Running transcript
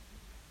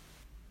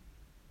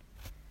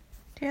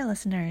Dear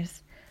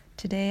listeners,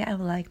 today I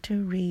would like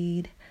to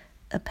read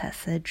a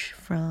passage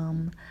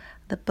from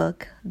the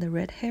book The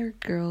Red-Haired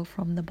Girl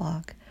from the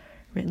Bog,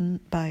 written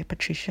by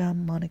Patricia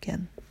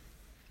Monaghan.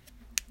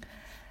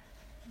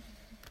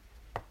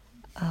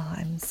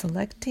 I'm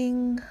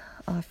selecting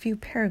a few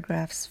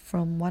paragraphs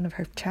from one of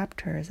her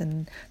chapters,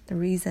 and the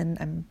reason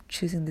I'm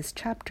choosing this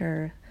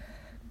chapter,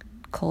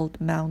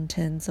 called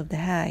Mountains of the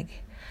Hag,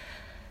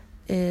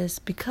 is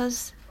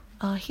because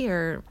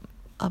here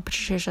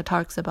Patricia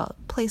talks about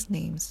place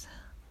names,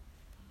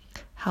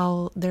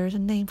 how there's a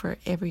name for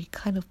every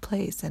kind of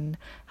place, and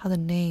how the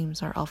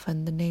names are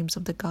often the names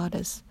of the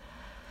goddess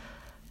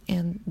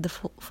and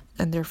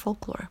their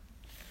folklore.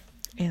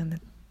 And I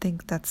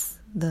think that's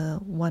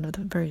one of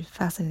the very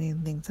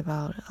fascinating things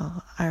about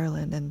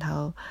Ireland, and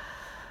how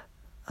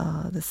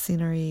the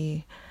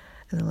scenery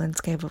and the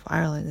landscape of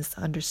Ireland is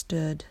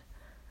understood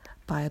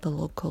by the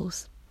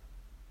locals.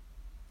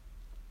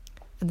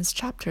 In this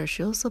chapter,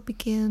 she also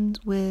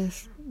begins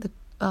with the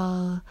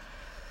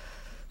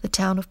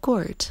town of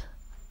Gort,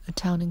 a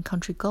town in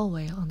County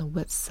Galway on the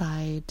west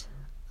side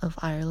of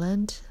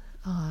Ireland,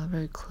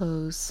 very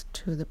close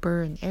to the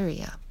Burren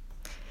area.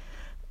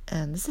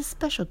 And this is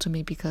special to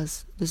me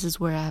because this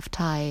is where I have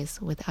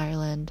ties with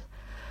Ireland.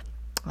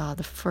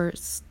 The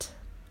first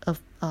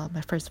of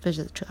my first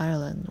visit to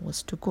Ireland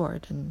was to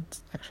Gort, and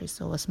actually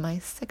so was my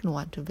second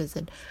one to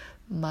visit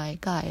my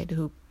guide,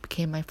 who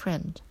became my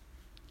friend.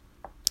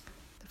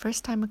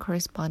 First time I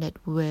corresponded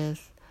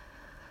with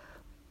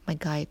my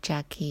guide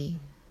Jackie,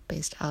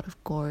 based out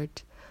of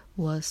Gort,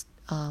 was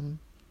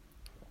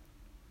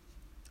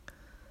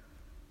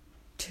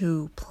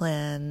to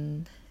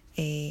plan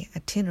a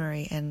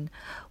itinerary, and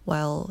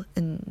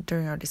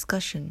during our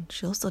discussion,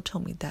 she also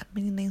told me that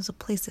many names of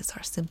places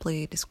are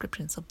simply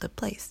descriptions of the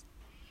place.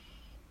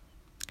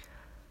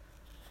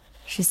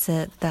 She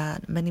said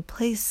that many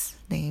place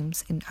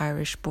names in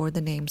Irish bore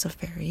the names of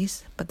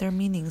fairies, but their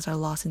meanings are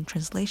lost in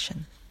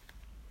translation.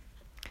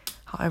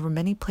 However,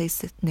 many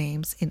place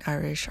names in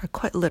Irish are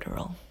quite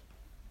literal,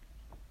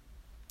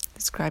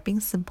 describing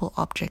simple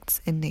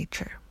objects in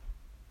nature.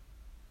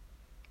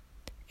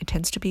 It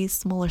tends to be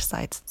smaller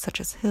sites such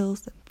as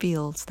hills and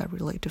fields that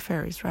relate to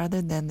fairies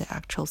rather than the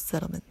actual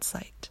settlement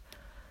site.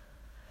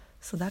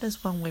 So that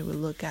is one way we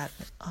look at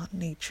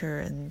nature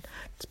and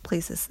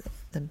places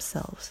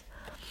themselves,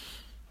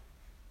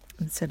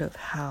 instead of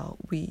how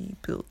we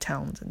build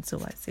towns and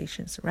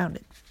civilizations around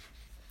it.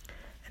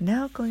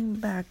 Now going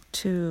back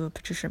to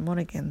Patricia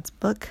Monaghan's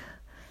book,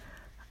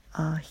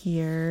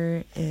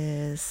 here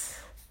is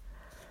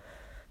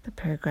the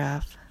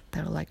paragraph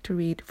that I would like to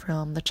read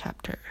from the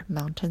chapter,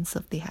 Mountains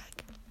of the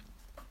Hag.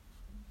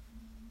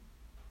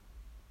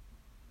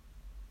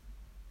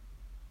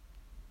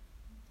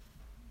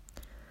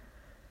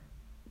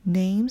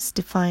 Names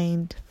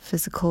defined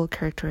physical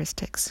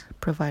characteristics,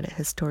 provided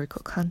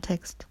historical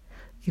context,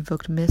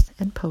 evoked myth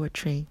and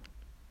poetry.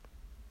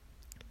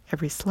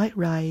 Every slight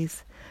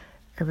rise,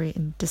 every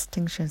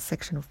indistinction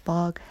section of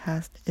bog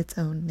has its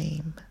own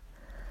name,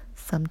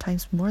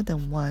 sometimes more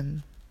than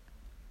one.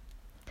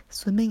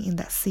 Swimming in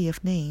that sea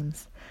of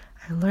names,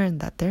 I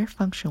learned that their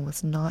function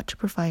was not to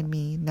provide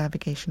me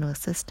navigational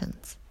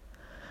assistance,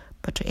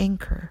 but to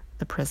anchor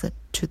the present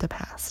to the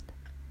past.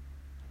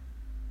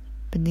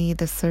 Beneath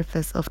the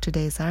surface of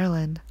today's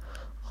Ireland,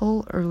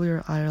 all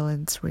earlier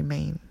Irelands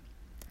remain,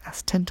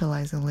 as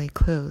tantalizingly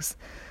close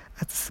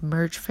as the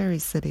submerged fairy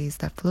cities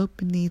that float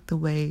beneath the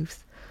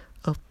waves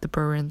of the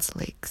Burren's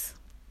lakes.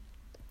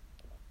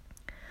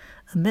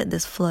 Amid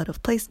this flood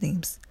of place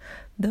names,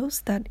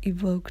 those that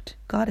evoked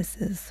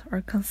goddesses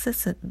are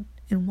consistent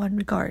in one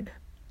regard.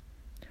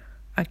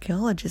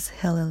 Archaeologist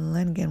Helen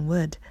Langan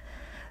Wood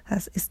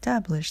has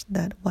established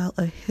that while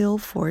a hill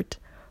fort,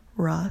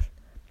 rath,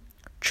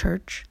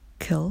 church,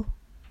 kill,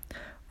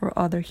 or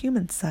other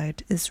human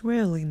site is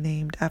rarely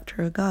named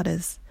after a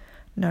goddess,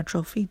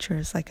 natural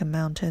features like a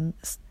mountain,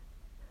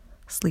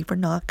 Slieve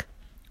Echtghe,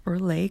 or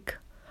lake,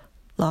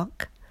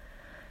 loch,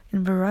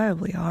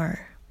 invariably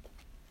are.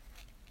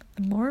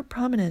 The more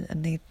prominent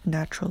a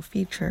natural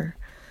feature,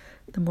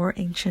 the more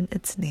ancient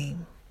its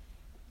name.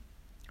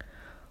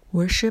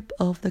 Worship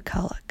of the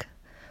Cailleach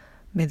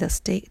may thus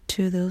date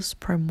to those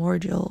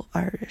primordial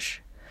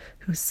Irish,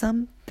 who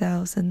some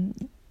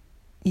 6,000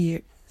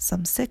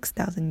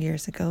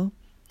 years ago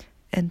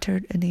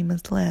entered a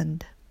nameless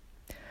land.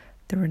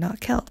 They were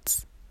not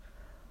Celts.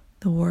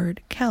 The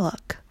word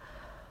Cailleach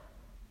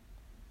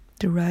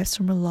derives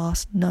from a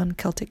lost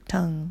non-Celtic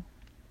tongue,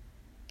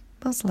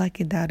 most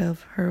likely that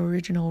of her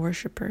original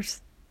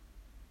worshippers.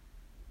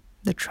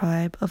 The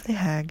tribe of the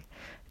Hag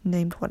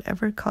named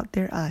whatever caught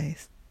their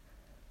eyes,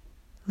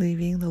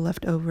 leaving the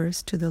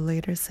leftovers to the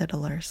later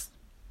settlers.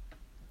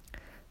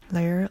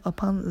 Layer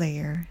upon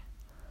layer,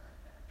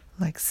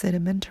 like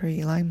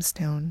sedimentary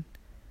limestone,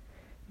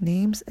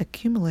 names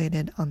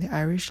accumulated on the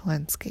Irish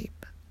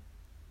landscape.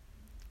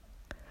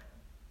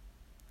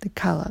 The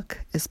Cailleach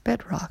is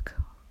bedrock,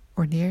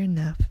 or near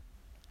enough,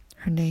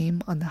 her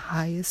name on the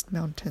highest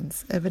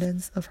mountains,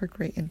 evidence of her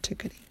great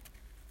antiquity.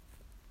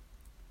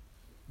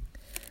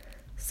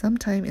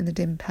 Sometime in the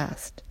dim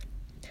past,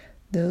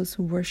 those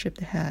who worshipped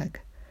the hag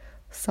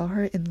saw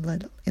her in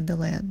the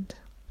land,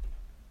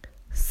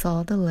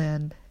 saw the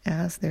land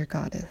as their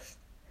goddess,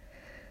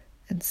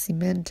 and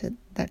cemented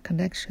that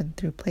connection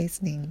through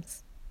place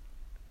names.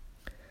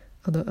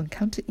 Although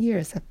uncounted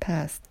years have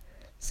passed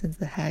since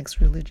the hag's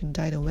religion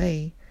died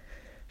away,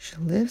 she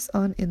lives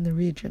on in the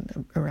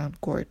region around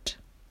Gort.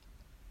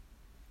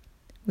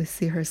 We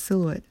see her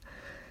silhouette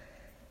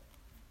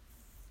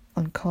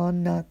on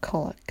Con na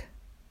Cailleach,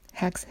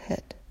 Hag's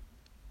Head,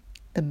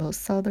 the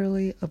most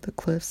southerly of the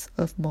cliffs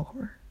of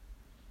Moher.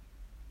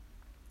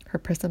 Her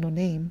personal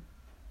name,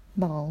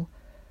 Mal,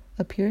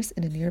 appears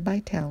in a nearby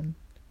town,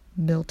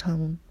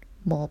 Milltown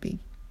Malby.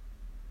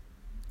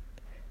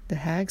 The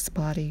hag's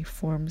body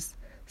forms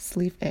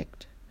Slieve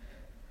Echtghe,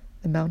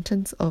 the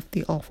mountains of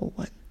the Awful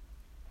One.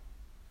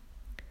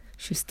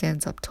 She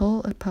stands up tall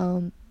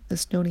upon the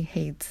stony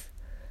heights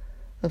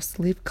of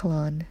Slieve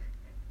Echtghe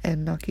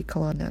and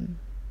Knockicalanan,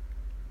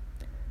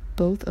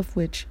 both of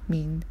which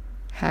mean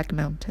Hag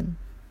Mountain.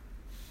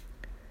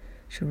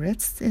 She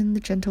rests in the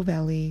gentle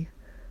valley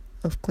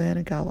of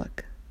Glen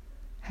Gailleach,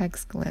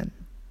 Hag's Glen.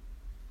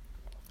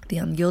 The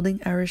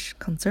unyielding Irish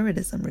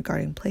conservatism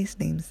regarding place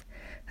names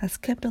has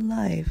kept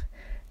alive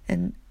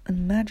an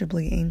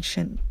unimaginably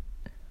ancient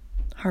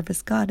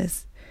harvest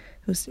goddess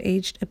whose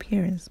aged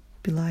appearance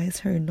belies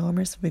her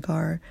enormous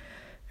vigor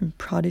and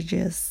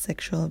prodigious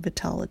sexual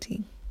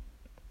vitality.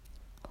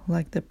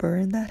 Like the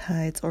burn that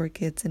hides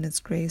orchids in its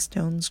grey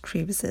stone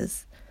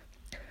crevices,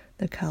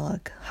 the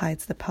Cailleach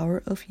hides the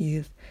power of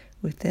youth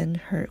within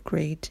her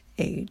great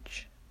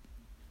age.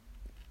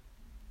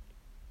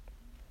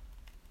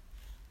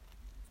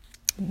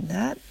 And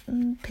that,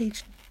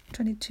 page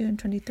 22 and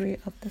 23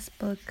 of this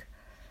book,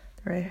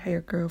 the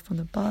red-haired girl from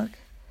the book,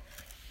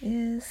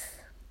 I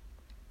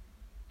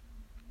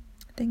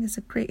think is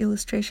a great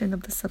illustration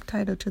of the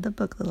subtitle to the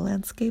book, The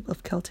Landscape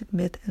of Celtic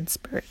Myth and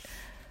Spirit,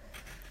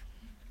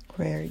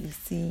 where you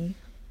see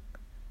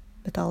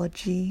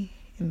mythology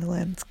in the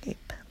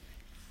landscape.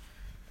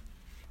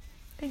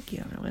 Thank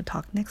you. I'm going to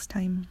talk next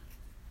time.